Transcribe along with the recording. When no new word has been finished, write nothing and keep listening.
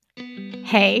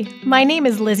Hey, my name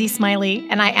is Lizzie Smiley,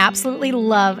 and I absolutely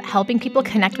love helping people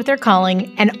connect with their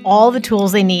calling and all the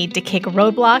tools they need to kick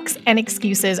roadblocks and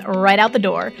excuses right out the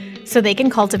door so they can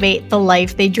cultivate the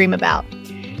life they dream about.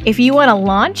 If you want to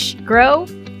launch, grow,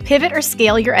 pivot, or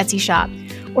scale your Etsy shop,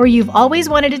 or you've always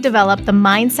wanted to develop the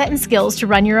mindset and skills to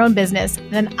run your own business,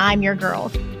 then I'm your girl.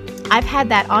 I've had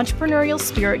that entrepreneurial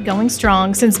spirit going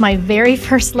strong since my very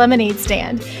first lemonade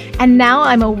stand, and now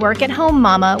I'm a work-at-home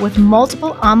mama with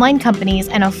multiple online companies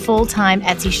and a full-time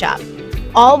Etsy shop,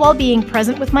 all while being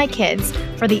present with my kids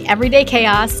for the everyday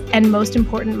chaos and most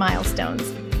important milestones.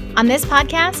 On this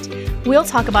podcast, we'll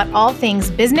talk about all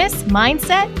things business,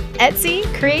 mindset, Etsy,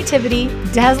 creativity,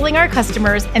 dazzling our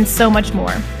customers, and so much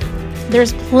more.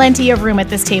 There's plenty of room at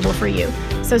this table for you,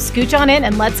 so scooch on in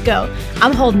and let's go.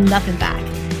 I'm holding nothing back.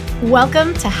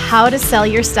 Welcome to How to Sell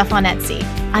Your Stuff on Etsy.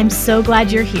 I'm so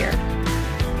glad you're here.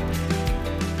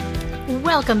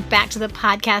 Welcome back to the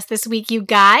podcast this week, you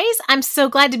guys. I'm so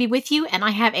glad to be with you, and I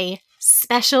have a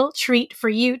special treat for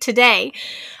you today.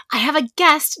 I have a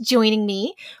guest joining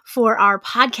me for our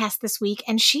podcast this week,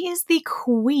 and she is the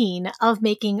queen of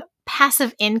making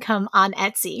passive income on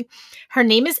Etsy. Her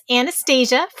name is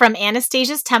Anastasia from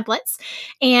Anastasia's Templates,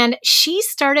 and she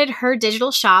started her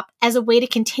digital shop as a way to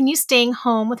continue staying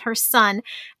home with her son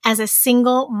as a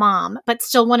single mom, but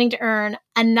still wanting to earn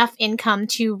enough income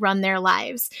to run their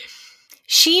lives.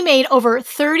 She made over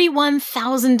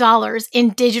 $31,000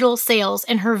 in digital sales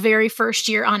in her very first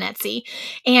year on Etsy,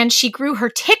 and she grew her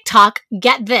TikTok,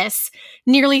 get this,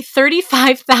 nearly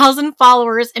 35,000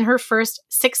 followers in her first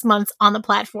 6 months on the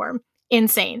platform.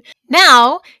 Insane.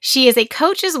 Now, she is a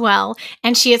coach as well,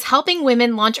 and she is helping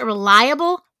women launch a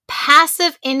reliable,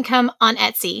 passive income on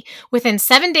Etsy within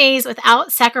 7 days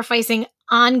without sacrificing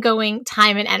ongoing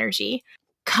time and energy.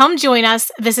 Come join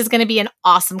us. This is going to be an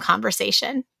awesome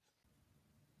conversation.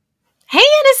 Hey,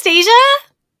 Anastasia.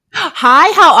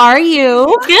 Hi, how are you?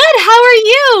 Good. How are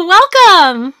you?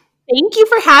 Welcome. Thank you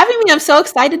for having me. I'm so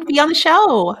excited to be on the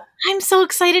show. I'm so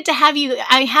excited to have you.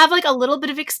 I have like a little bit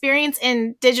of experience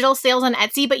in digital sales on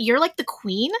Etsy, but you're like the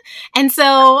queen. And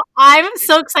so I'm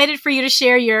so excited for you to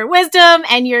share your wisdom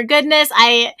and your goodness.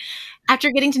 After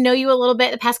getting to know you a little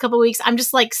bit the past couple of weeks, I'm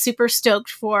just like super stoked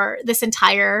for this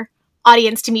entire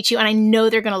audience to meet you. And I know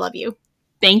they're going to love you.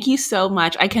 Thank you so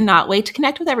much. I cannot wait to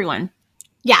connect with everyone.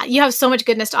 Yeah, you have so much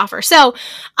goodness to offer. So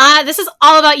this is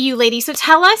all about you, lady. So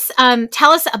tell us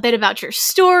a bit about your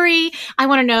story. I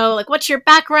want to know, like, what's your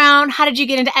background? How did you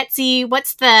get into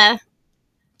Etsy?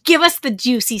 Give us the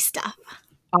juicy stuff.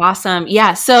 Awesome.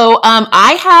 Yeah. So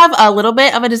I have a little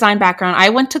bit of a design background. I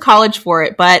went to college for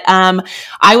it, but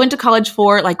I went to college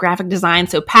for like graphic design.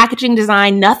 So packaging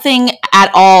design, nothing at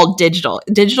all digital.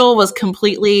 Digital was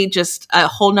completely just a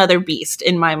whole nother beast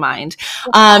in my mind.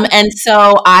 And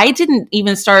so I didn't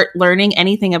even start learning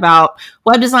anything about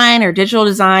web design or digital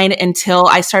design until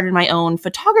I started my own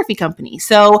photography company.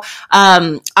 So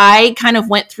I kind of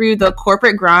went through the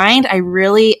corporate grind.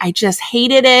 I just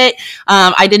hated it.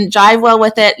 I didn't jive well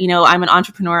with it. You know, I'm an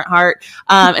entrepreneur at heart.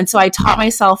 And so I taught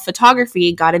myself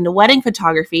photography, got into wedding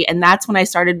photography. And that's when I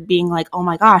started being like, oh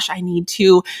my gosh, I need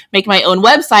to make my own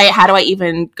website. How do I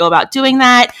even go about doing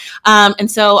that?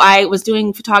 And so I was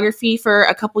doing photography for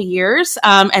a couple years.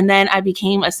 And then I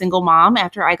became a single mom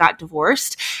after I got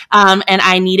divorced. And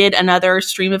I needed another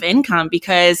stream of income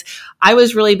because I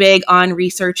was really big on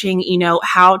researching,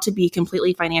 how to be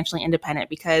completely financially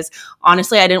independent, because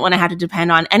honestly, I didn't want to have to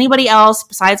depend on anybody else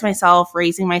besides myself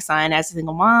raising my son as a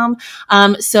single mom.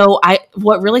 So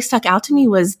what really stuck out to me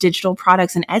was digital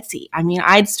products and Etsy. I mean,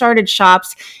 I'd started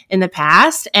shops in the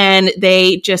past and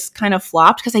they just kind of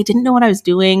flopped because I didn't know what I was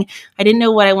doing. I didn't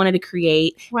know what I wanted to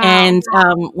create. Wow. And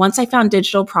once I found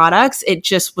digital products, it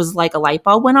just was like a light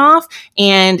bulb went off,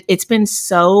 and it's been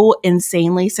so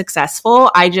insanely successful.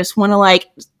 I just want to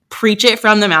preach it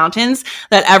from the mountains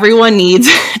that everyone needs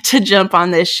to jump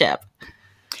on this ship.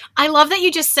 I love that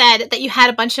you just said that you had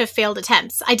a bunch of failed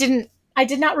attempts. I did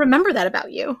not remember that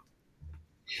about you.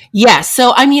 Yes.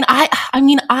 So, I've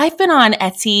been on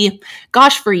Etsy,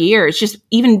 for years, just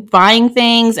even buying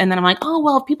things. And then I'm like, oh,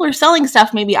 well, if people are selling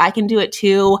stuff, maybe I can do it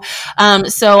too.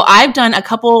 So I've done a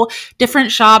couple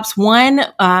different shops. One,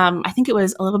 I think it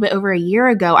was a little bit over a year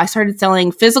ago, I started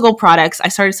selling physical products. I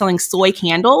started selling soy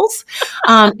candles.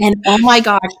 And oh my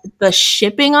gosh, the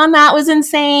shipping on that was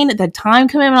insane. The time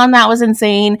commitment on that was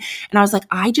insane. And I was like,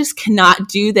 I just cannot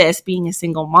do this being a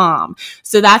single mom.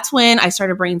 So that's when I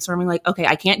started brainstorming like, okay,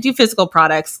 I can't do physical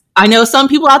products. I know some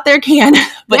people out there can,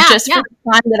 but for the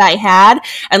time that I had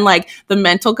and the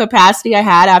mental capacity I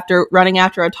had after running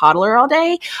after a toddler all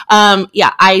day,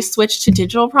 I switched to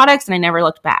digital products and I never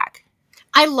looked back.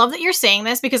 I love that you're saying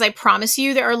this because I promise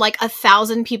you there are like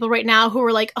 1,000 people right now who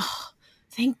are like, oh,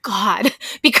 thank God,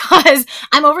 because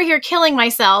I'm over here killing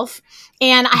myself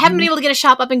and I haven't been able to get a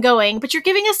shop up and going, but you're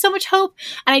giving us so much hope.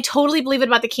 And I totally believe it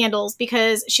about the candles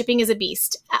because shipping is a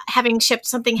beast. Having shipped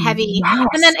something heavy. Yes,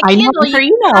 And then a I candle,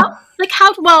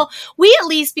 know. We at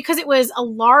least, because it was a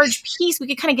large piece, we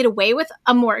could kind of get away with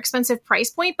a more expensive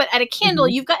price point. But at a candle,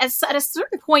 you've got, at a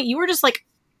certain point, you were just like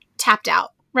tapped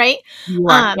out, right?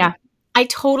 Yeah. I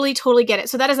totally get it.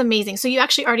 So that is amazing. So you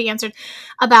actually already answered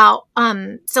about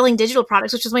selling digital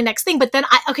products, which is my next thing. But then,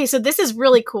 so this is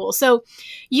really cool. So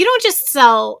you don't just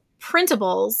sell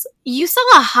printables, you sell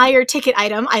a higher ticket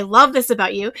item. I love this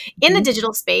about you in the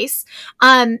digital space.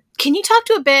 Can you talk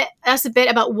to us a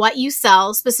bit about what you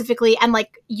sell specifically and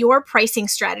like your pricing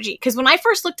strategy? Because when I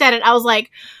first looked at it, I was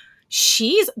like,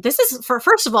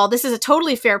 first of all, this is a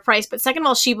totally fair price, but second of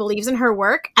all, she believes in her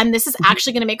work and this is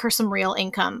actually going to make her some real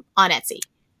income on Etsy.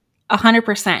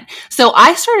 100%. So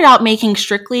I started out making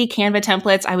strictly Canva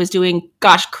templates. I was doing,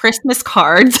 Christmas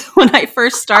cards when I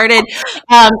first started.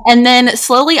 And then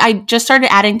slowly I just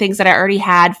started adding things that I already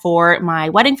had for my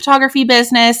wedding photography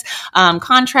business,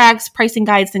 contracts, pricing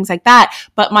guides, things like that.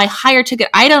 But my higher ticket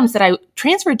items that I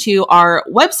transferred to are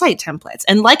website templates.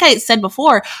 And like I said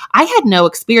before, I had no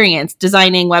experience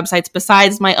designing websites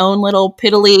besides my own little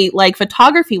piddly like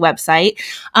photography website.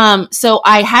 So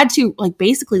I had to like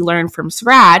basically learn from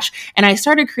scratch. And I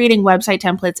started creating website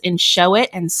templates in Showit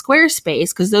and Squarespace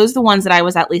because those are the ones that I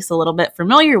was at least a little bit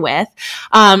familiar with.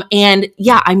 And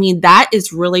yeah, I mean, that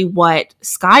is really what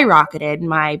skyrocketed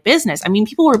my business. I mean,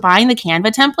 people were buying the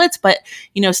Canva templates, but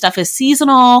stuff is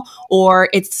seasonal or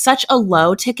it's such a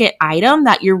low ticket item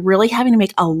that you're really having to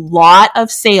make a lot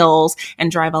of sales and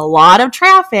drive a lot of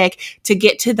traffic to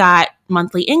get to that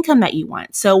monthly income that you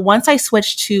want. So once I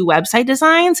switched to website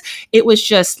designs, it was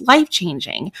just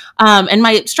life-changing. And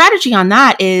my strategy on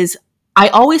that is I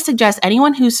always suggest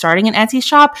anyone who's starting an Etsy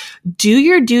shop, do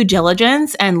your due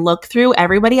diligence and look through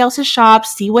everybody else's shop,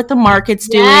 see what the market's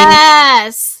doing.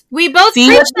 Yes. We both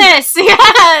preach this.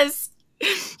 Yes.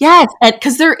 Yes,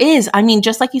 because there is, I mean,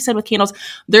 just like you said with candles,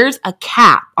 there's a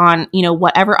cap on,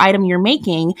 whatever item you're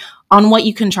making on what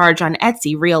you can charge on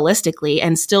Etsy realistically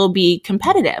and still be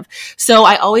competitive. So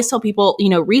I always tell people,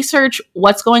 research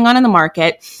what's going on in the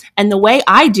market. And the way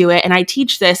I do it, and I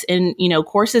teach this in,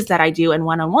 courses that I do and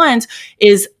one-on-ones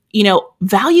is,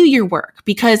 value your work.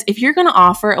 Because if you're going to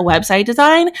offer a website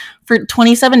design for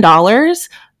 $27,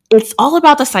 it's all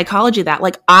about the psychology of that.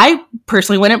 Like I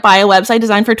personally wouldn't buy a website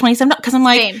design for $27 because I'm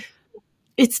like,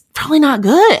 It's probably not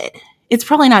good. It's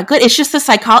probably not good. It's just the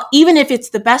psychology. Even if it's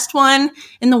the best one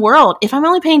in the world, if I'm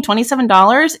only paying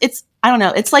 $27, I don't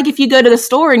know. It's like if you go to the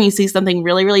store and you see something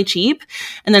really, really cheap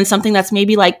and then something that's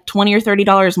maybe like $20 or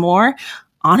 $30 more.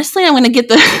 Honestly, I'm going to get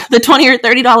the $20 or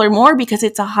 $30 more because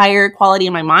it's a higher quality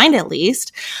in my mind, at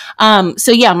least.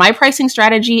 So yeah, my pricing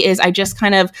strategy is I just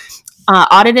kind of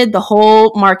audited the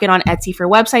whole market on Etsy for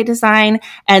website design.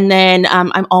 And then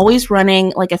I'm always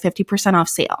running like a 50% off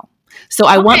sale. So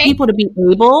I want people to be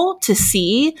able to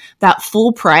see that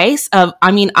full price of,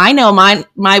 I know my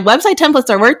website templates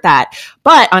are worth that.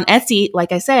 But on Etsy,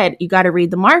 like I said, you got to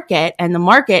read the market, and the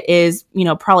market is,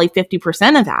 probably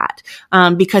 50% of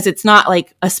that because it's not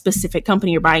like a specific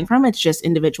company you're buying from. It's just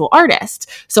individual artists.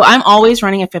 So I'm always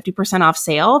running a 50% off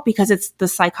sale because it's the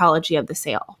psychology of the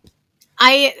sale.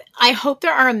 I hope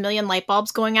there are a million light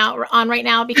bulbs going on right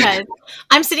now because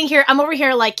I'm over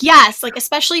here like, yes, like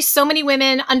especially so many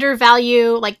women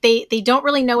undervalue, like they don't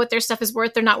really know what their stuff is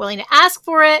worth. They're not willing to ask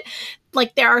for it.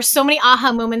 Like there are so many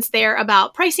aha moments there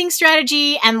about pricing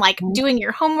strategy and like doing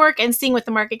your homework and seeing what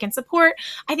the market can support.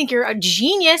 I think you're a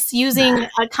genius using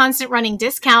a constant running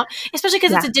discount, especially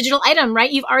because it's a digital item,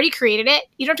 right? You've already created it.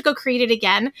 You don't have to go create it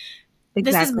again.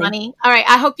 Exactly. This is money. All right.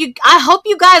 I hope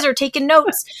you guys are taking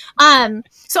notes.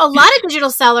 So a lot of digital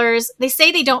sellers, they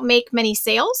say they don't make many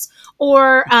sales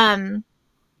or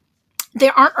they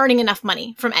aren't earning enough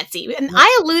money from Etsy. And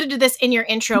I alluded to this in your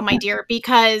intro, my dear,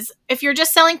 because if you're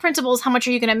just selling printables, how much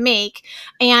are you going to make?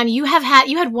 And you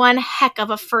had one heck of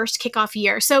a first kickoff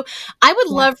year. So I would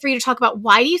love for you to talk about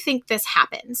why do you think this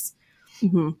happens?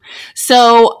 Mm-hmm.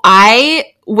 So I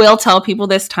will tell people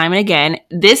this time and again,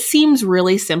 this seems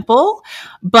really simple,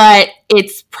 but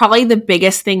it's probably the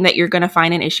biggest thing that you're going to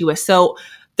find an issue with. So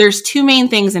there's two main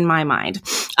things in my mind.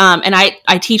 And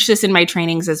I teach this in my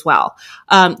trainings as well.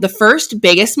 The first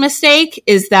biggest mistake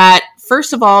is that,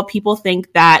 first of all, people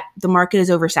think that the market is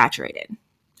oversaturated.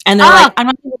 And they're like, I'm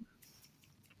not going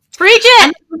to preach it.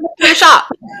 I'm not going to your shop.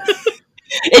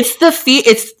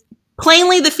 It's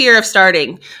plainly the fear of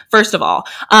starting, first of all.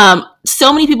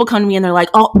 So many people come to me and they're like,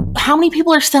 oh, how many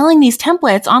people are selling these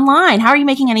templates online? How are you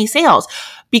making any sales?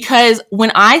 Because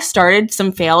when I started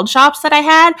some failed shops that I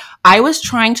had, I was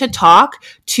trying to talk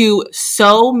to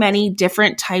so many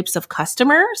different types of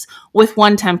customers with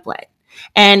one template.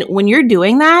 And when you're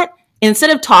doing that,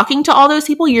 instead of talking to all those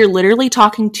people, you're literally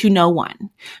talking to no one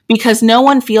because no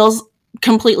one feels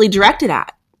completely directed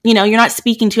at. You're not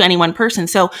speaking to any one person.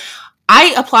 So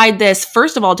I applied this,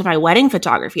 first of all, to my wedding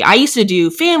photography. I used to do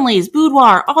families,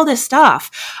 boudoir, all this stuff.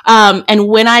 And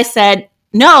when I said,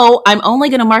 no, I'm only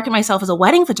going to market myself as a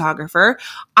wedding photographer,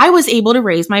 I was able to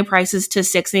raise my prices to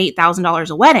 $6,000 and $8,000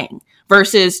 a wedding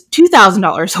versus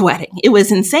 $2,000 a wedding. It was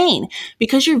insane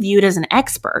because you're viewed as an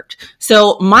expert.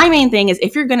 So my main thing is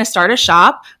if you're going to start a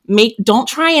shop, don't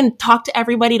try and talk to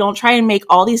everybody. Don't try and make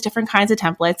all these different kinds of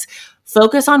templates.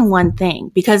 Focus on one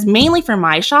thing because mainly for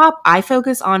my shop, I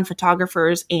focus on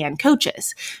photographers and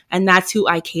coaches. And that's who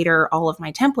I cater all of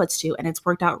my templates to. And it's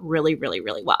worked out really, really,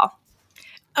 really well.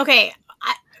 Okay.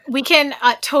 We can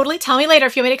totally tell me later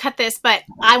if you want me to cut this, but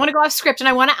I want to go off script and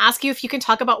I want to ask you if you can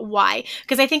talk about why.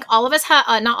 Because I think all of us have,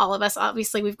 not all of us,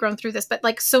 obviously we've grown through this, but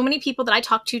like so many people that I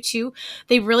talk to too,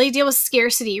 they really deal with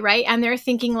scarcity, right? And they're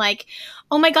thinking like,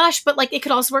 oh my gosh, but like it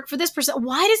could also work for this person.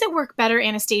 Why does it work better,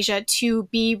 Anastasia, to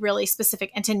be really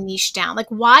specific and to niche down? Like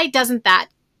why doesn't that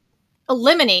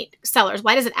eliminate sellers?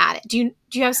 Why does it add it? Do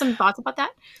you have some thoughts about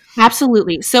that?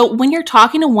 Absolutely. So when you're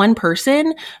talking to one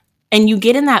person, and you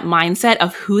get in that mindset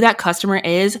of who that customer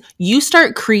is, you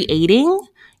start creating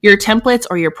your templates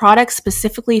or your products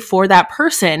specifically for that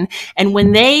person. And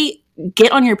when they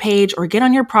get on your page or get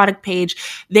on your product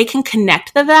page, they can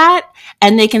connect to that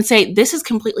and they can say, this is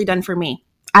completely done for me.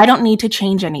 I don't need to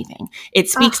change anything. It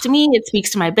speaks to me. It speaks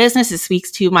to my business. It speaks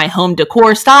to my home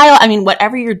decor style. I mean,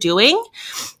 whatever you're doing,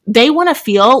 they want to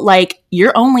feel like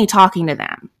you're only talking to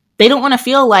them. They don't want to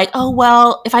feel like, oh,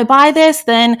 well, if I buy this,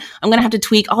 then I'm going to have to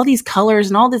tweak all these colors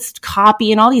and all this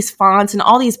copy and all these fonts and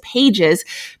all these pages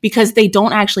because they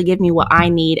don't actually give me what I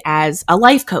need as a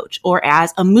life coach or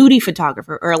as a moody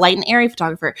photographer or a light and airy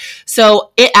photographer.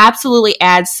 So it absolutely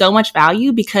adds so much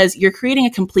value because you're creating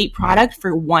a complete product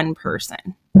for one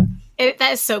person.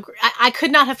 That is so great. I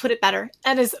could not have put it better.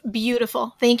 That is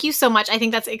beautiful. Thank you so much. I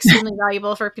think that's extremely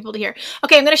valuable for people to hear.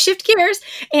 Okay, I'm going to shift gears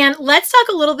and let's talk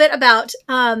a little bit about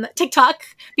TikTok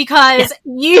because that's how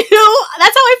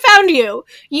I found you.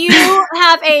 You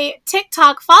have a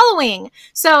TikTok following.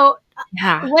 So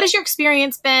what has your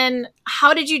experience been?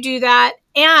 How did you do that?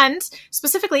 And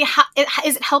specifically,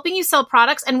 is it helping you sell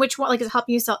products? And which one? Like, is it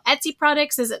helping you sell Etsy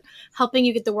products? Is it helping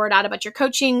you get the word out about your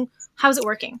coaching? How's it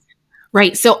working?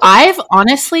 Right. So I've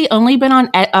honestly only been on,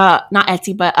 not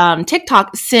Etsy, but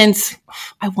TikTok since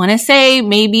I want to say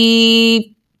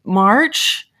maybe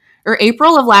March or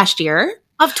April of last year.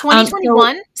 Of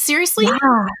 2021? Seriously?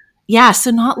 Yeah.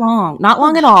 So not long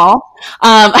at all.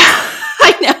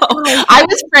 I know.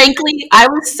 I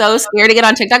was so scared to get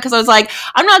on TikTok because I was like,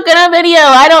 I'm not good on video.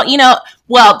 I don't,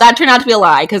 well, that turned out to be a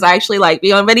lie because I actually like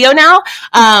being on video now.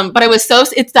 But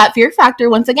it's that fear factor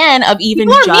once again of even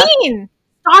starting.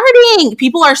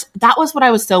 That was what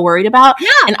I was so worried about. Yeah.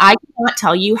 And I cannot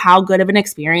tell you how good of an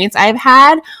experience I've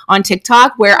had on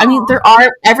TikTok where, I mean, there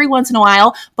are every once in a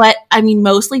while, but I mean,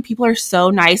 mostly people are so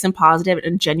nice and positive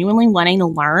and genuinely wanting to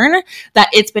learn that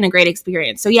it's been a great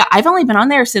experience. So yeah, I've only been on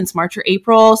there since March or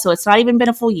April. So it's not even been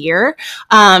a full year.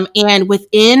 And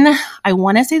within, I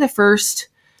want to say the first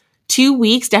 2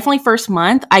 weeks, definitely first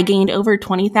month, I gained over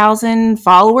 20,000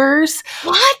 followers.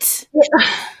 What?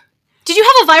 Did you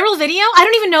have a viral video? I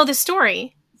don't even know this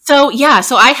story. So yeah,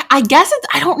 so I guess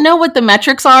I don't know what the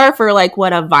metrics are for like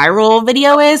what a viral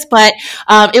video is, but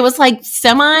it was like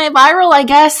semi-viral, I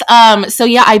guess. So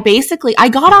yeah, I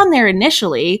got on there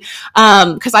initially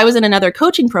because I was in another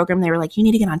coaching program. They were like, you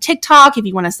need to get on TikTok if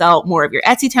you want to sell more of your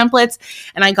Etsy templates.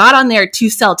 And I got on there to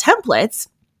sell templates.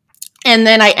 And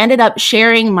then I ended up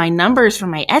sharing my numbers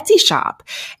from my Etsy shop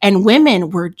and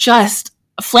women were just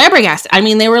flabbergasted. I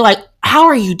mean, they were like, how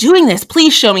are you doing this?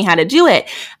 Please show me how to do it.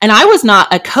 And I was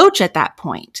not a coach at that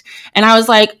point. And I was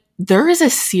like, there is a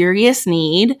serious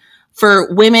need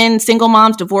for women, single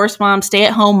moms, divorced moms,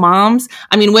 stay-at-home moms.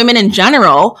 I mean, women in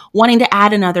general wanting to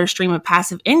add another stream of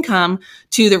passive income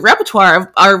to the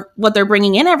repertoire of what they're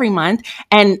bringing in every month.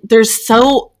 And there's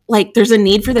a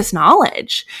need for this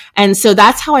knowledge. And so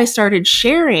that's how I started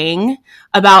sharing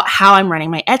about how I'm running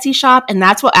my Etsy shop. And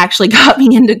that's what actually got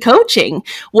me into coaching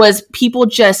was people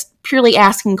just purely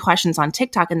asking questions on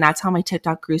TikTok. And that's how my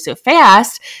TikTok grew so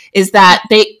fast is that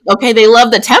they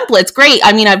love the templates. Great.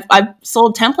 I mean, I've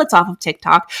sold templates off of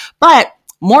TikTok, but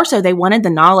more so they wanted the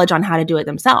knowledge on how to do it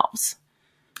themselves.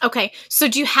 Okay. So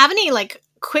do you have any like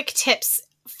quick tips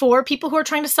for people who are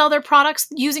trying to sell their products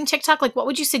using TikTok? Like what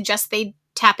would you suggest they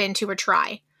tap into or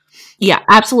try? Yeah,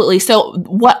 absolutely. So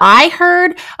what I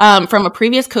heard from a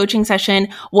previous coaching session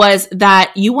was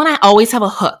that you want to always have a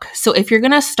hook. So if you're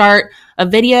going to start a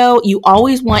video, you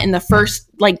always want in the first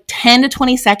like 10 to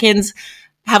 20 seconds,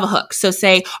 have a hook. So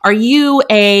say, are you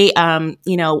a,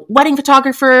 wedding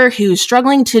photographer who's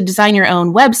struggling to design your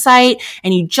own website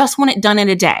and you just want it done in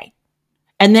a day?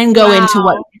 And then go into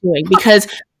what you're doing, because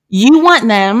you want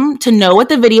them to know what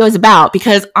the video is about,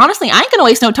 because honestly, I ain't gonna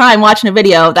waste no time watching a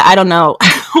video that I don't know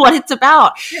what it's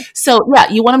about. So yeah,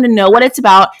 you want them to know what it's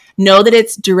about, know that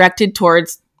it's directed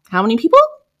towards how many people?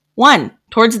 One,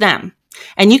 towards them.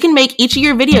 And you can make each of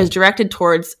your videos directed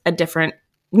towards a different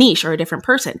niche or a different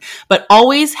person, but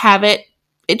always have it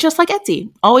just like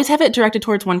Etsy, always have it directed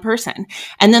towards one person.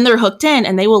 And then they're hooked in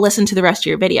and they will listen to the rest of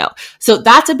your video. So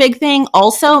that's a big thing.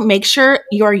 Also, make sure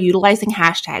you're utilizing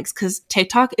hashtags, because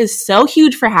TikTok is so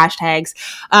huge for hashtags.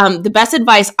 The best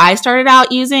advice I started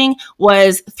out using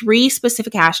was 3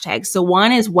 specific hashtags. So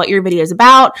one is what your video is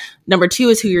about. Number 2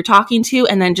 is who you're talking to.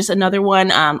 And then just another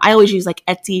one. I always use like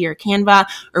Etsy or Canva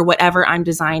or whatever I'm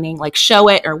designing, like Show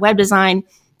It or web design.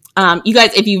 You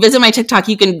guys, if you visit my TikTok,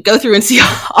 you can go through and see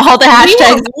all the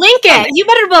hashtags. We will link it. You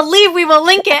better believe we will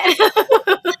link it.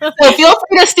 So feel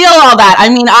free to steal all that. I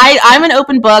mean, I'm an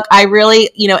open book. I really,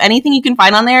 anything you can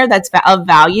find on there that's of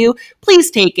value,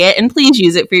 please take it and please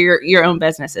use it for your own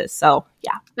businesses. So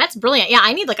yeah. That's brilliant. Yeah.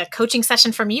 I need like a coaching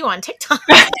session from you on TikTok.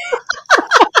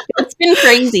 It's been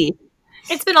crazy.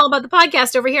 It's been all about the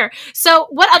podcast over here. So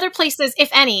what other places, if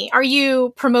any, are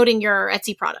you promoting your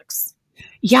Etsy products?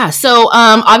 Yeah. So,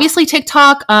 obviously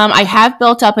TikTok, I have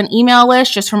built up an email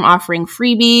list just from offering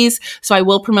freebies. So I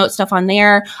will promote stuff on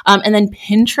there. And then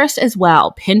Pinterest as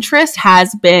well. Pinterest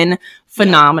has been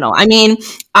phenomenal. I mean,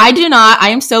 I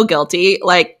am so guilty.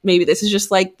 Like maybe this is just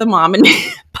like the mom in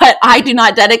me, but I do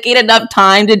not dedicate enough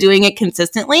time to doing it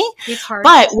consistently. It's hard.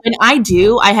 But when I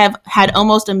do, I have had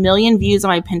almost 1 million views on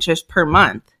my Pinterest per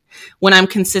month when I'm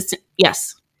consistent.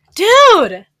 Yes.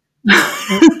 Dude.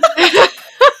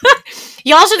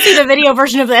 Y'all should see the video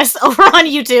version of this over on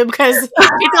YouTube, because it's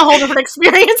a whole different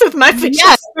experience with my facial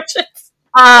expressions.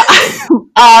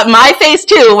 My face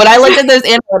too. When I looked at those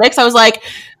analytics, I was like,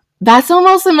 that's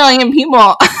almost 1 million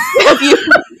people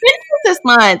this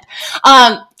month.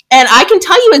 And I can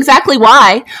tell you exactly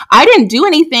why. I didn't do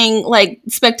anything like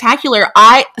spectacular.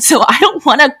 So I don't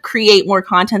want to create more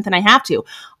content than I have to.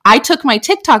 I took my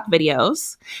TikTok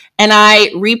videos and I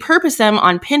repurposed them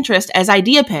on Pinterest as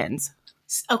idea pins.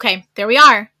 Okay, there we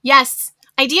are. Yes.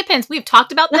 Idea pins. We've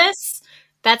talked about this.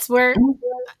 That's where,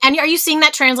 and are you seeing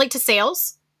that translate to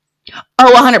sales?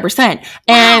 Oh, 100%.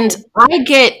 And wow.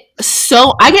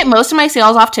 I get most of my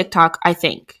sales off TikTok, I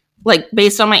think. Like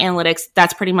based on my analytics,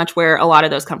 that's pretty much where a lot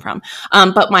of those come from.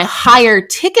 But my higher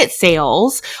ticket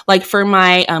sales, like for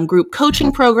my group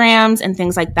coaching programs and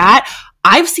things like that,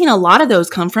 I've seen a lot of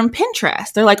those come from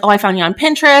Pinterest. They're like, oh, I found you on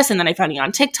Pinterest and then I found you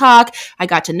on TikTok. I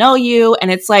got to know you. And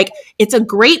it's like, it's a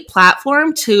great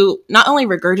platform to not only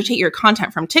regurgitate your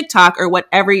content from TikTok or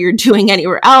whatever you're doing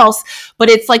anywhere else,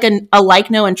 but it's like a like,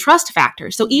 know, and trust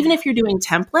factor. So even if you're doing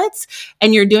templates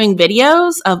and you're doing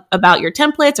videos about your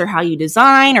templates or how you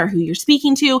design or who you're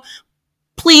speaking to,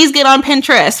 please get on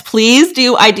Pinterest. Please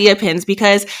do idea pins,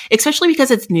 especially because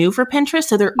it's new for Pinterest.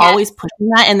 So they're always pushing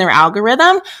that in their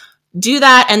algorithm. Do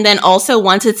that. And then also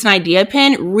once it's an idea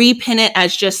pin, repin it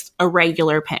as just a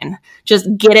regular pin. Just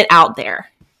get it out there.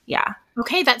 Yeah.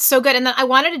 Okay. That's so good. And then I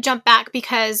wanted to jump back,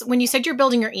 because when you said you're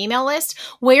building your email list,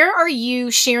 where are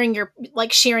you sharing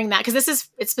sharing that? Because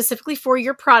it's specifically for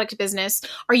your product business.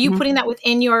 Are you putting that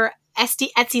within your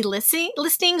Etsy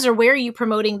listings, or where are you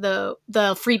promoting the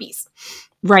freebies?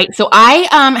 Right. So I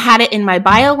had it in my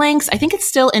bio links. I think it's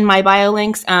still in my bio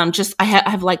links. I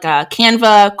have like a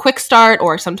Canva quick start,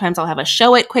 or sometimes I'll have a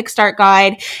Show It quick start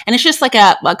guide. And it's just like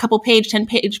a couple page,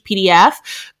 10-page PDF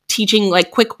teaching like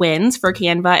quick wins for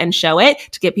Canva and Show It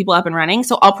to get people up and running.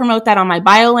 So I'll promote that on my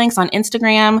bio links on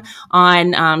Instagram,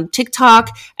 on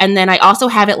TikTok. And then I also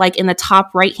have it like in the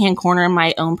top right-hand corner of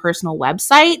my own personal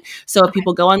website. So if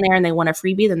people go on there and they want a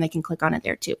freebie, then they can click on it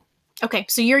there too. Okay,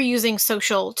 so you're using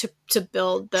social to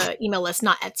build the email list,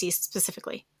 not Etsy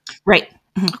specifically. Right.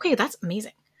 Mm-hmm. Okay, that's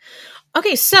amazing.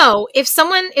 Okay, so if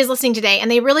someone is listening today and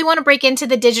they really want to break into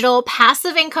the digital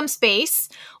passive income space,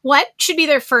 what should be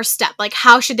their first step? Like,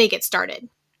 how should they get started?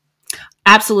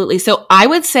 Absolutely. So I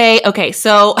would say, okay,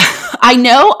 so I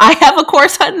know I have a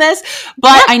course on this,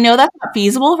 but I know that's not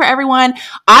feasible for everyone.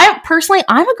 I'm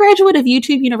a graduate of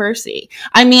YouTube University.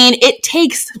 I mean, it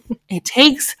takes it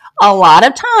takes a lot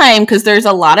of time because there's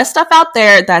a lot of stuff out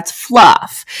there that's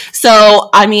fluff. So,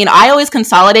 I mean, I always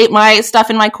consolidate my stuff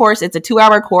in my course. It's a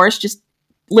 2-hour course, just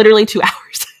literally 2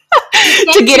 hours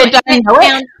to get it done and know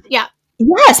it. Yeah.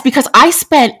 Yes, because I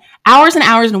spent hours and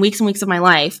hours and weeks of my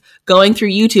life going through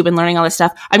YouTube and learning all this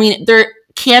stuff. I mean,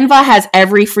 Canva has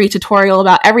every free tutorial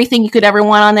about everything you could ever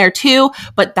want on there too,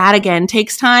 but that again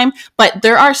takes time. But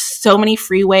there are so many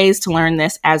free ways to learn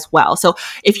this as well. So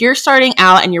if you're starting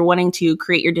out and you're wanting to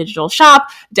create your digital shop,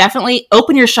 definitely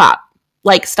open your shop.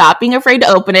 Like, stop being afraid to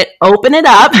open it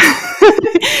up,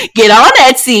 get on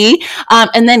Etsy,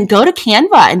 and then go to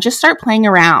Canva and just start playing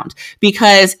around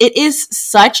because it is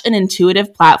such an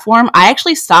intuitive platform. I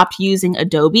actually stopped using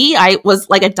Adobe. I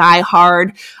was like a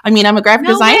diehard, I'm a graphic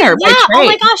designer. Yeah. Oh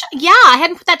my gosh. Yeah. I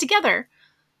hadn't put that together.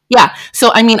 Yeah.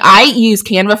 So, I use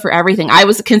Canva for everything. I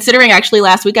was considering actually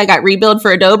last week I got rebilled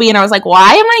for Adobe and I was like,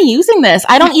 why am I using this?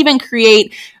 I don't even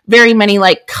create very many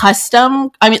like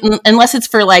custom, unless it's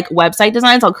for like website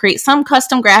designs, I'll create some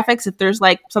custom graphics if there's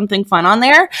like something fun on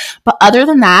there. But other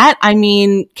than that,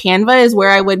 Canva is where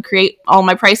I would create all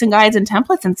my pricing guides and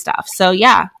templates and stuff. So,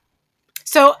 yeah.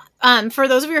 So, for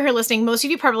those of you who are listening, most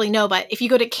of you probably know, but if you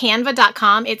go to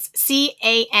canva.com, it's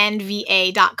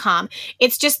canva.com.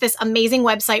 It's just this amazing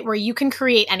website where you can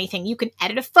create anything. You can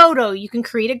edit a photo, you can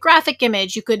create a graphic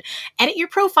image, you could edit your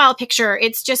profile picture.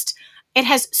 It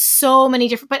has so many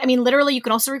different, but literally you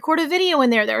can also record a video in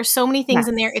there. There are so many things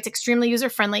in there. It's extremely user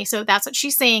friendly. So that's what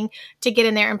she's saying, to get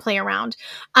in there and play around.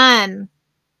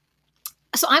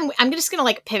 So I'm just going to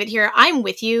like pivot here. I'm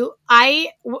with you.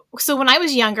 So when I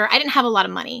was younger, I didn't have a lot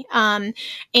of money.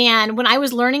 And when I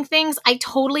was learning things, I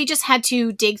totally just had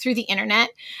to dig through the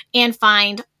internet and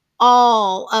find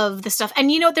all of the stuff.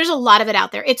 And there's a lot of it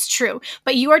out there. It's true,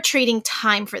 but you are trading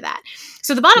time for that.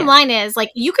 So the bottom line is, like,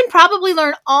 you can probably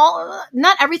learn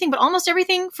not everything, but almost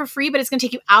everything for free, but it's going to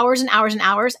take you hours and hours and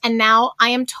hours. And now I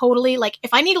am totally like,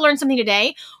 if I need to learn something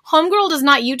today, Homegirl does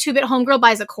not YouTube it. Homegirl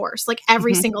buys a course like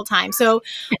every single time. So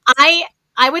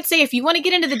I would say if you want to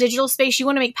get into the digital space, you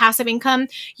want to make passive income,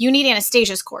 you need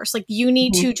Anastasia's course. Like, you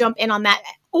need to jump in on that.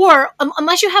 Or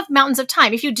unless you have mountains of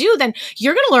time. If you do, then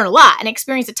you're going to learn a lot and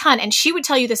experience a ton. And she would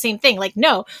tell you the same thing. Like,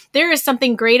 no, there is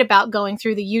something great about going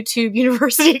through the YouTube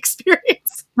university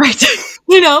experience. Right.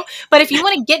 But if you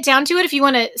want to get down to it, if you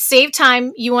want to save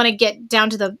time, you want to get down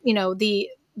to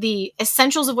the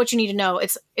essentials of what you need to know,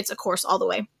 it's a course all the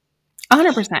way.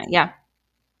 100%. Yeah.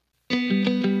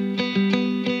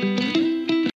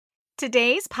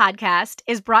 Today's podcast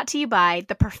is brought to you by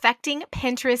the Perfecting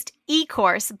Pinterest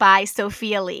e-course by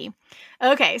Sophia Lee.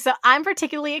 Okay, so I'm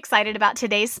particularly excited about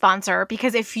today's sponsor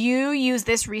because if you use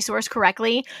this resource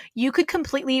correctly, you could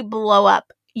completely blow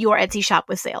up your Etsy shop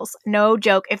with sales. No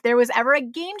joke. If there was ever a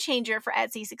game changer for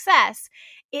Etsy success,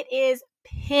 it is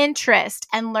Pinterest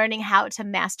and learning how to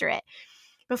master it.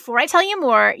 Before I tell you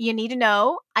more, you need to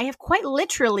know I have quite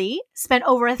literally spent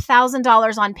over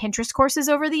 $1,000 on Pinterest courses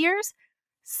over the years.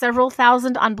 Several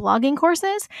thousand on blogging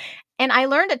courses, and I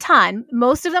learned a ton.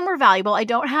 Most of them were valuable. I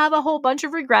don't have a whole bunch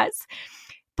of regrets.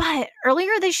 But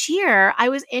earlier this year, I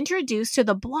was introduced to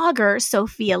the blogger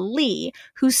Sophia Lee,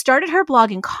 who started her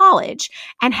blog in college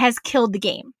and has killed the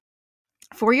game.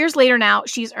 4 years later now,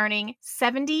 she's earning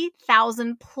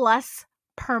 $70,000 plus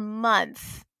per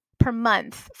month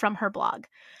from her blog.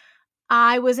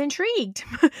 I was intrigued.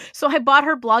 So I bought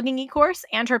her blogging e-course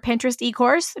and her Pinterest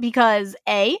e-course because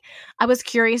A, I was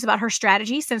curious about her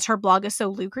strategy since her blog is so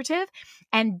lucrative,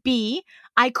 and B,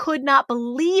 I could not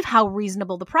believe how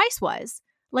reasonable the price was.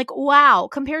 Like, wow,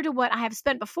 compared to what I have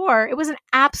spent before, it was an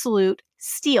absolute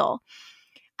steal.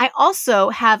 I also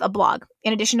have a blog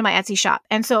in addition to my Etsy shop.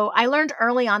 And so I learned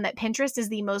early on that Pinterest is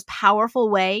the most powerful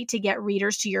way to get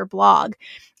readers to your blog.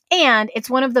 And it's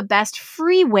one of the best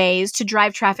free ways to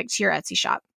drive traffic to your Etsy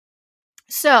shop.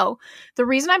 So the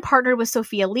reason I'm partnered with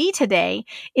Sophia Lee today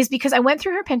is because I went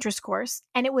through her Pinterest course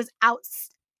and it was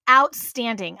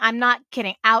outstanding. I'm not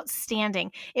kidding.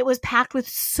 Outstanding. It was packed with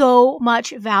so much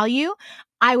value.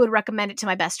 I would recommend it to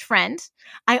my best friend.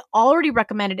 I already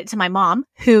recommended it to my mom,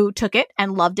 who took it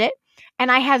and loved it. And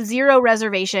I have zero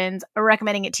reservations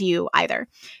recommending it to you either.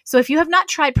 So if you have not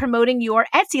tried promoting your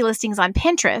Etsy listings on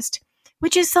Pinterest,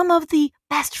 which is some of the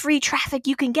best free traffic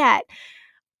you can get,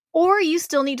 or you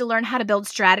still need to learn how to build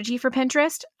strategy for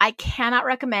Pinterest, I cannot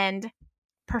recommend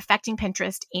Perfecting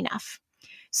Pinterest enough.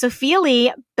 Sophia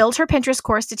Lee built her Pinterest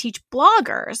course to teach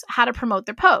bloggers how to promote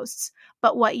their posts,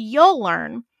 but what you'll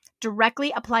learn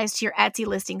directly applies to your Etsy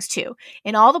listings too.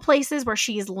 In all the places where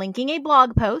she is linking a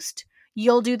blog post,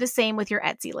 you'll do the same with your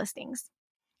Etsy listings.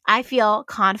 I feel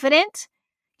confident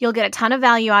you'll get a ton of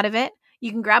value out of it.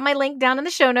 You can grab my link down in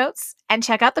the show notes and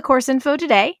check out the course info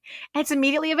today. It's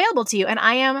immediately available to you, and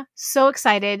I am so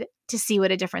excited to see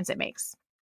what a difference it makes.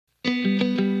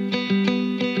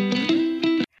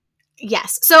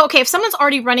 Yes. So, okay, if someone's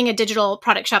already running a digital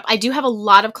product shop, I do have a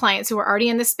lot of clients who are already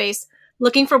in this space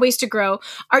looking for ways to grow.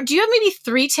 Do you have maybe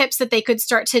 3 tips that they could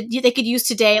use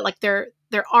today? Like they're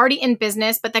already in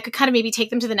business, but that could kind of maybe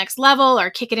take them to the next level or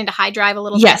kick it into high drive a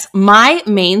little bit? Yes. My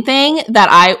main thing that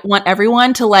I want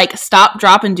everyone to like stop,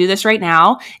 drop, and do this right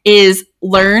now is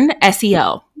learn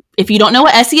SEO. If you don't know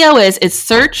what SEO is, it's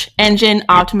search engine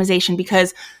optimization,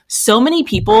 because so many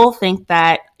people think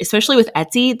that, especially with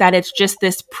Etsy, that it's just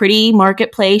this pretty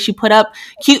marketplace. You put up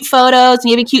cute photos and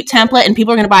you have a cute template and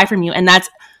people are going to buy from you. And that's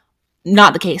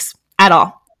not the case at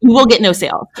all. You will get no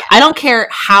sale. I don't care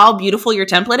how beautiful your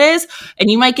template is, and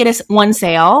you might get one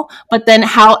sale, but then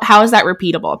how is that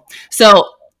repeatable? So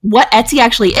what Etsy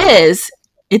actually is,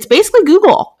 it's basically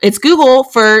Google. It's Google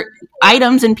for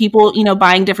items and people,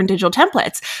 buying different digital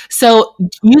templates. So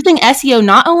using SEO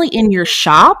not only in your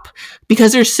shop,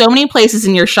 because there's so many places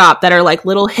in your shop that are like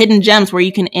little hidden gems where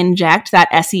you can inject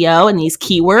that SEO and these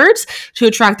keywords to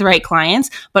attract the right clients,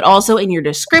 but also in your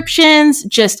descriptions,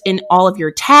 just in all of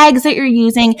your tags that you're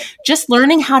using, just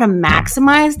learning how to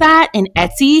maximize that in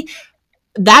Etsy.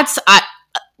 That's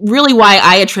really why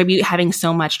I attribute having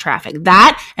so much traffic.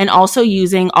 That, and also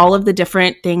using all of the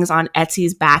different things on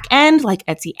Etsy's back end, like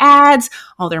Etsy ads,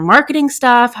 all their marketing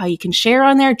stuff, how you can share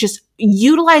on there. Just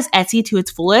utilize Etsy to its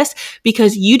fullest,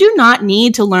 because you do not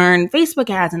need to learn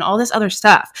Facebook ads and all this other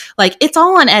stuff. Like, it's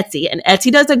all on Etsy, and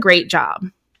Etsy does a great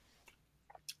job.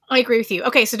 I agree with you.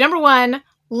 Okay, so number 1,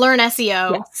 learn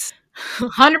SEO. Yes.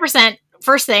 100%.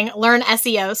 First thing, learn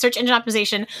SEO, search engine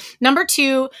optimization. Number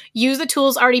 2, use the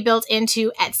tools already built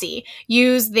into Etsy.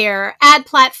 Use their ad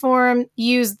platform,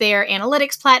 use their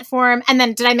analytics platform. And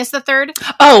then, did I miss the third?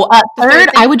 Third,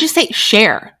 I would just say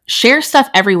share stuff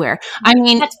everywhere. I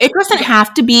mean, it doesn't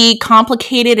have to be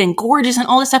complicated and gorgeous and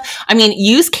all this stuff. I mean,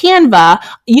 use Canva.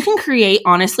 You can create,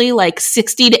 honestly, like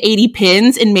 60 to 80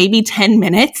 pins in maybe 10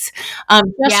 minutes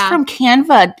from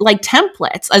Canva, like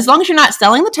templates. As long as you're not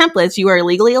selling the templates, you are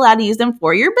legally allowed to use them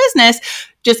for your business.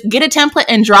 Just get a template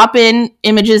and drop in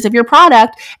images of your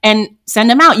product and send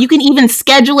them out. You can even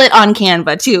schedule it on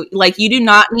Canva too. Like, you do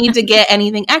not need to get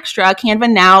anything extra. Canva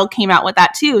now came out with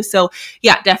that too. So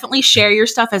yeah, definitely share your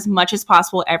stuff as much as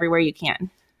possible everywhere you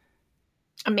can.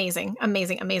 Amazing.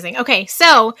 Okay.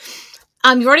 So,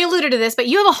 you've already alluded to this, but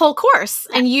you have a whole course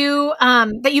and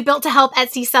that you built to help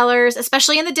Etsy sellers,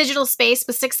 especially in the digital space,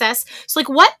 with success. So like,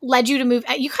 what led you to move?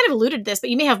 You kind of alluded to this,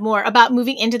 but you may have more about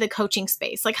moving into the coaching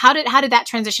space. Like, how did that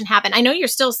transition happen? I know you're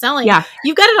still selling. Yeah.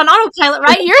 You've got it on autopilot,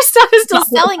 right? Your stuff is still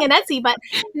selling in Etsy, but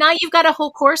now you've got a whole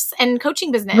course and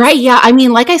coaching business. Right. Yeah. I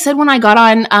mean, like I said, when I got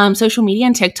on social media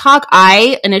and TikTok,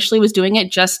 I initially was doing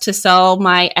it just to sell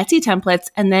my Etsy templates.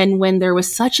 And then when there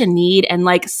was such a need and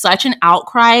like such an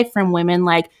outcry from women,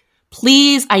 like,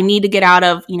 please, I need to get out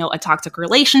of, a toxic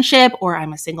relationship, or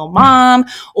I'm a single mom,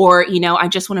 or, I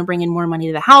just want to bring in more money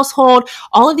to the household,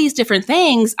 all of these different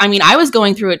things. I mean, I was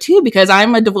going through it too, because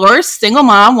I'm a divorced single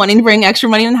mom wanting to bring extra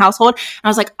money in the household. And I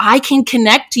was like, I can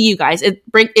connect to you guys.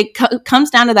 It comes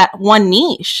down to that one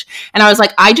niche. And I was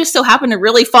like, I just so happen to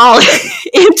really fall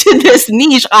into this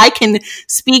niche. I can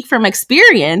speak from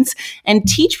experience and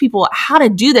teach people how to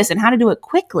do this and how to do it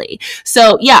quickly.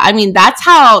 So yeah, I mean, that's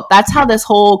how this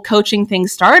whole coaching thing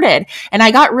started. And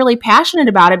I got really passionate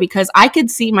about it because I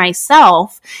could see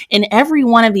myself in every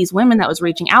one of these women that was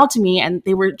reaching out to me, and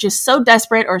they were just so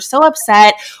desperate or so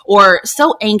upset or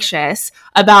so anxious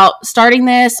about starting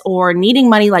this or needing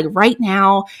money like right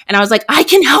now. And I was like, I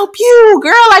can help you,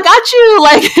 girl. I got you.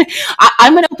 Like,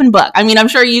 I'm an open book. I mean, I'm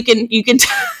sure you can you can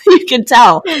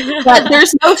tell, but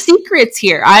there's no secrets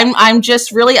here. I'm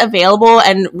just really available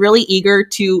and really eager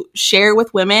to share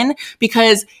with women,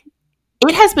 because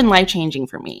it has been life-changing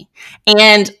for me.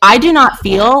 And I do not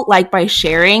feel like by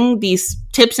sharing these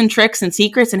tips and tricks and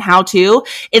secrets and how-to,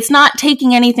 it's not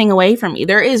taking anything away from me.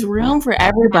 There is room for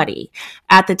everybody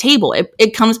at the table.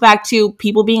 It comes back to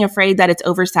people being afraid that it's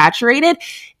oversaturated.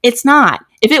 It's not.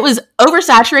 If it was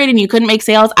oversaturated and you couldn't make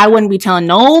sales, I wouldn't be telling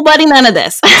nobody none of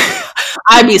this.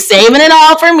 I'd be saving it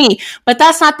all for me. But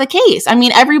that's not the case. I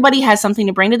mean, everybody has something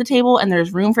to bring to the table, and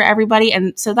there's room for everybody.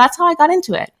 And so that's how I got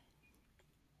into it.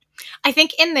 I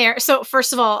think in there, so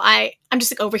first of all, I'm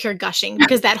just like over here gushing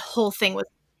because that whole thing was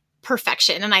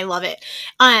perfection and I love it.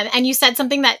 And you said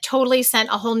something that totally sent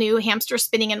a whole new hamster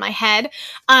spinning in my head,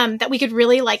 that we could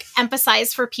really like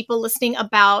emphasize for people listening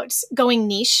about going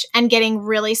niche and getting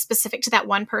really specific to that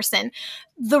one person.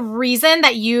 The reason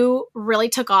that you really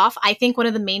took off, I think one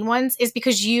of the main ones, is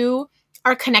because you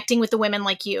are connecting with the women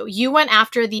like you. You went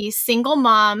after the single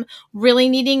mom, really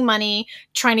needing money,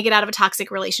 trying to get out of a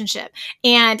toxic relationship.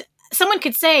 And someone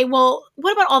could say, well,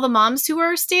 what about all the moms who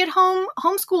are stay-at-home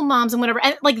homeschool moms and whatever?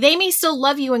 And like, they may still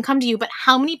love you and come to you, but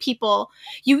how many people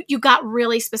you got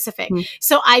really specific.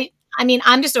 So I mean,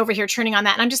 I'm just over here churning on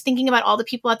that. And I'm just thinking about all the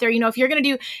people out there, if you're going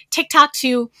to do TikTok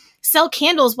to sell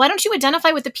candles, why don't you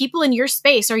identify with the people in your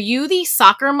space? Are you the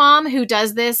soccer mom who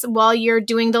does this while you're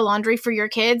doing the laundry for your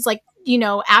kids? Like,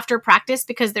 after practice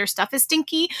because their stuff is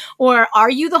stinky? Or are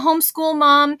you the homeschool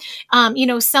mom,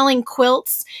 selling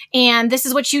quilts and this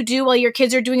is what you do while your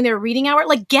kids are doing their reading hour?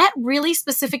 Like, get really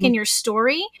specific in your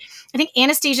story. I think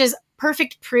Anastasia's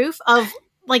perfect proof of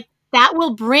like, that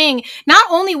will bring, not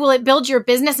only will it build your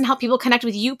business and help people connect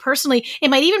with you personally, it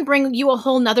might even bring you a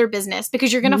whole nother business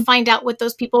because you're going to find out what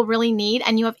those people really need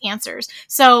and you have answers.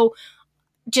 So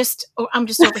I'm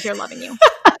just over here loving you.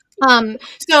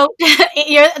 So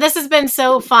this has been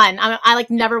so fun. I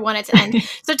like never want it to end.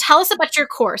 So tell us about your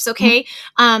course. Okay.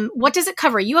 What does it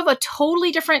cover? You have a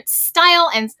totally different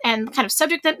style and kind of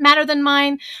subject matter than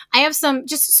mine. I have some,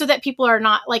 just so that people are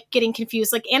not like getting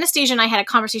confused. Like Anastasia and I had a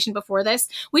conversation before this.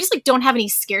 We just like don't have any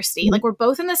scarcity. Like we're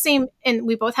both in the same, and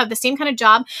we both have the same kind of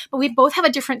job, but we both have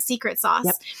a different secret sauce.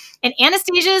 Yep. And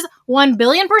Anastasia's 1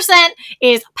 billion%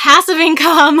 is passive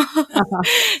income,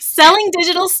 selling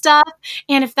digital stuff.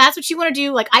 And if that's what you want to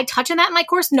do, like I touch on that in my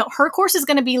course. No, her course is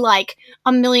going to be like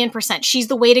 1,000,000%. She's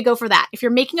the way to go for that. If you're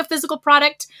making a physical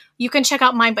product, you can check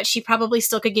out mine, but she probably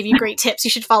still could give you great tips. You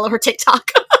should follow her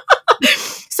TikTok.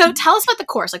 So tell us about the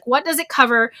course. Like, what does it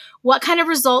cover? What kind of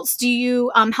results do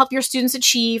you help your students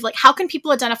achieve? Like, how can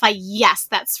people identify, yes,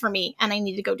 that's for me, and I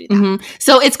need to go do that?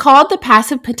 So it's called the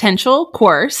Passive Potential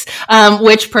course,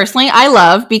 which personally I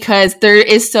love because there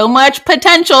is so much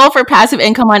potential for passive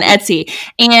income on Etsy.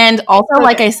 And also,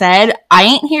 like I said, I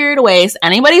ain't here to waste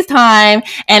anybody's time.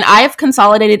 And I've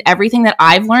consolidated everything that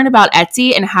I've learned about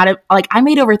Etsy and how to, like, I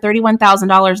made over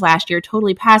 $31,000 last year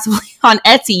totally passively on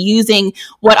Etsy using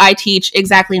what I teach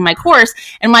exactly in my course.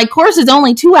 And my course is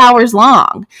only 2 hours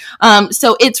long.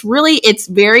 So it's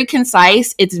very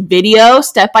concise. It's video,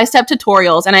 step-by-step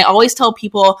tutorials. And I always tell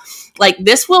people, like,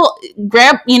 this will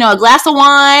grab, a glass of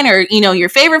wine or, your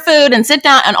favorite food and sit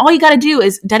down. And all you got to do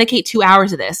is dedicate 2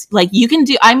 hours of this. Like,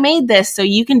 I made this so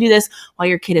you can do this while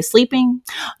your kid is sleeping,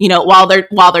 while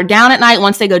they're down at night.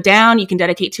 Once they go down, you can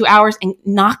dedicate 2 hours and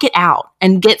knock it out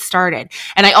and get started.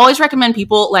 And I always recommend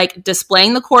people like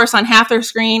displaying the course on half their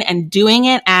screen and doing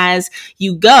it as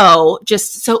you go,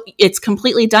 just so it's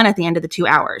completely done at the end of the 2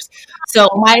 hours. So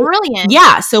brilliant.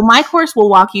 Yeah. So my course will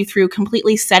walk you through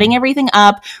completely setting everything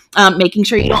up, making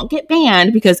sure you don't get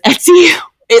banned because Etsy,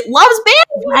 it loves banned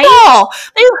people. Right?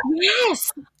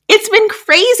 Yes. It's been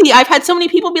crazy. I've had so many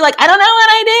people be like, I don't know what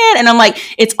I did. And I'm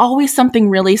like, it's always something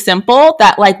really simple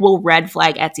that like will red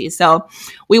flag Etsy. So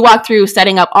we walk through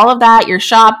setting up all of that, your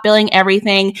shop, billing,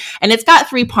 everything. And it's got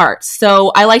 3 parts.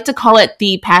 So I like to call it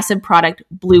the passive product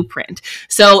blueprint.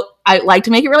 So I like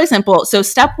to make it really simple. So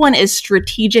step 1 is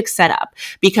strategic setup,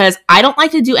 because I don't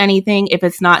like to do anything if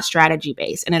it's not strategy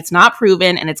based and it's not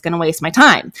proven and it's going to waste my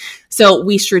time. So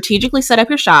we strategically set up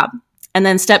your shop. And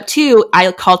then step 2,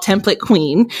 I call template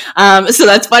queen. So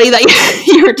that's funny that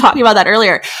you were talking about that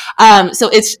earlier. So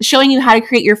it's showing you how to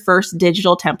create your first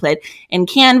digital template in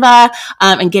Canva,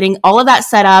 and getting all of that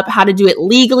set up, how to do it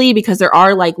legally, because there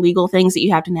are like legal things that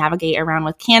you have to navigate around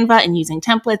with Canva and using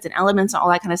templates and elements and all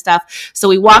that kind of stuff. So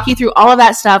we walk you through all of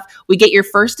that stuff. We get your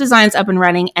first designs up and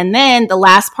running. And then the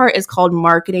last part is called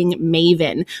Marketing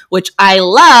Maven, which I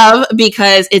love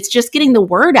because it's just getting the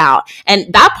word out.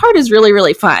 And that part is really,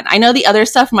 really fun. I know the other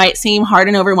stuff might seem hard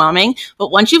and overwhelming,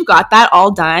 but once you've got that all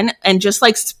done and just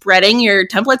like spreading your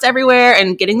templates everywhere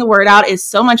and getting the word out is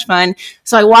so much fun.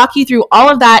 So I walk you through all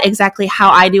of that, exactly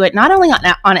how I do it, not only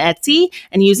on Etsy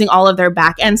and using all of their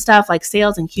back end stuff like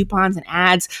sales and coupons and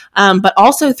ads, but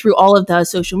also through all of the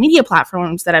social media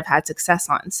platforms that I've had success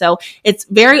on. So it's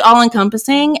very all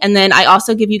encompassing. And then I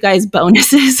also give you guys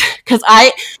bonuses because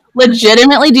I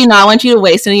legitimately do not want you to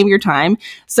waste any of your time.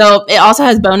 So it also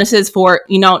has bonuses for,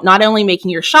 not only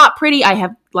making your shop pretty. I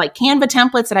have like Canva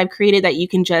templates that I've created that you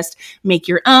can just make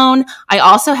your own. I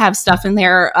also have stuff in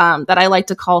there that I like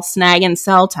to call snag and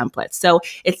sell templates. So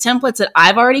it's templates that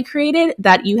I've already created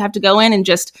that you have to go in and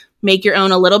just make your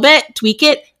own a little bit, tweak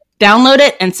it, download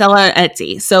it, and sell it on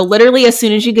Etsy. So literally as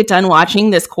soon as you get done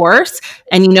watching this course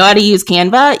and you know how to use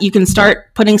Canva, you can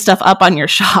start putting stuff up on your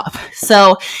shop.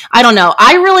 So I don't know.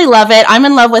 I really love it. I'm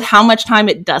in love with how much time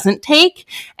it doesn't take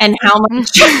and how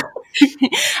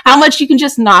much you can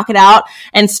just knock it out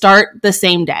and start the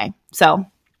same day. So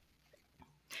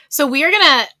we're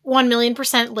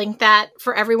 1,000,000% link that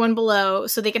for everyone below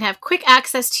so they can have quick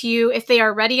access to you if they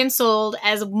are ready and sold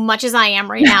as much as I am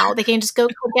right now. They can just go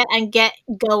click it and get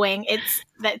going.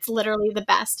 That's literally the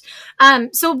best.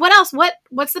 So what else?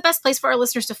 What's the best place for our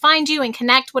listeners to find you and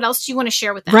connect? What else do you want to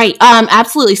share with them? Right.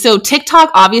 Absolutely. So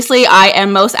TikTok, obviously, I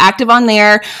am most active on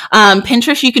there.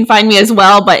 Pinterest, you can find me as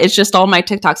well, but it's just all my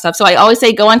TikTok stuff. So I always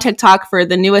say go on TikTok for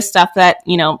the newest stuff that,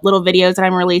 little videos that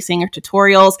I'm releasing or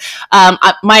tutorials.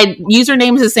 My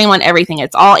username is the same on everything.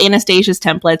 It's all Anastasia's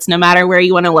templates, no matter where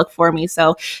you want to look for me.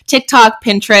 So TikTok,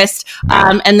 Pinterest,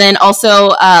 and then also,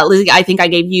 Lizzie, I think I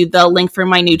gave you the link for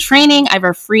my new training. I have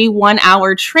a free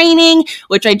 1-hour training,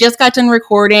 which I just got done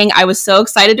recording. I was so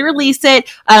excited to release it.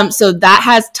 So that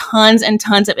has tons and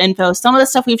tons of info. Some of the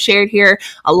stuff we've shared here,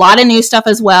 a lot of new stuff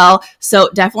as well. So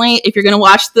definitely, if you're going to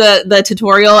watch the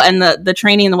tutorial and the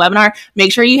training and the webinar,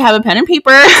 make sure you have a pen and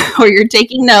paper or you're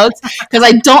taking notes, because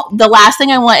the last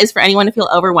thing I want is for anyone to feel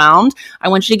overwhelmed. I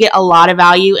want you to get a lot of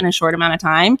value in a short amount of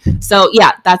time. So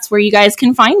yeah, that's where you guys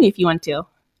can find me if you want to.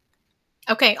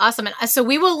 Okay, awesome. And so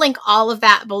we will link all of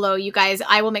that below, you guys.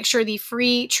 I will make sure the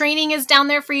free training is down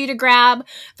there for you to grab.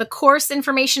 The course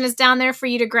information is down there for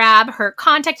you to grab. Her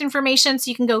contact information, so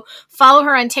you can go follow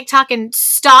her on TikTok and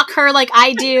stalk her like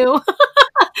I do.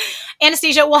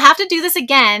 Anastasia, we'll have to do this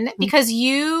again because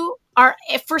you are,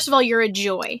 first of all, you're a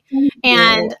joy.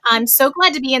 And I'm so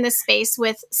glad to be in this space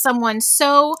with someone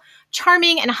so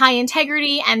charming and high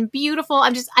integrity and beautiful.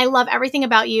 I love everything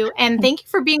about you. And thank you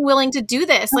for being willing to do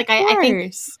this. Like, I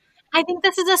think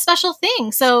this is a special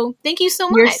thing. So thank you so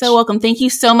much. You're so welcome. Thank you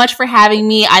so much for having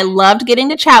me. I loved getting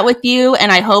to chat with you,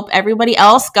 and I hope everybody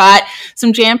else got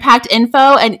some jam-packed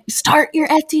info. And start your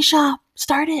Etsy shop.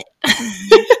 Start it.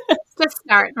 Just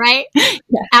start, right? Yeah.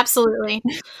 Absolutely.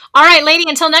 All right, lady,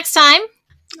 until next time.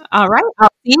 All right. I'll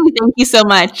see you. Thank you so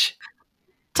much.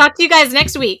 Talk to you guys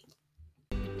next week.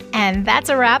 And that's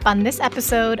a wrap on this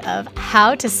episode of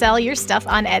How to Sell Your Stuff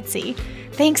on Etsy.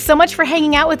 Thanks so much for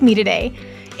hanging out with me today.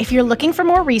 If you're looking for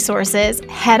more resources,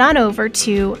 head on over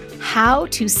to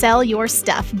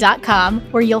howtosellyourstuff.com,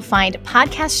 where you'll find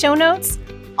podcast show notes,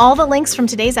 all the links from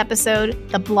today's episode,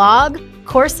 the blog,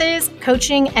 courses,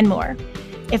 coaching, and more.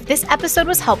 If this episode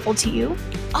was helpful to you,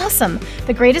 awesome.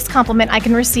 The greatest compliment I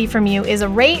can receive from you is a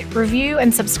rate, review,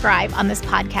 and subscribe on this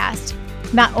podcast.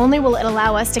 Not only will it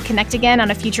allow us to connect again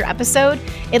on a future episode,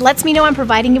 it lets me know I'm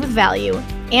providing you with value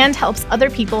and helps other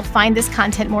people find this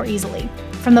content more easily.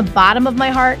 From the bottom of my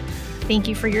heart, thank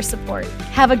you for your support.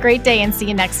 Have a great day and see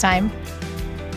you next time.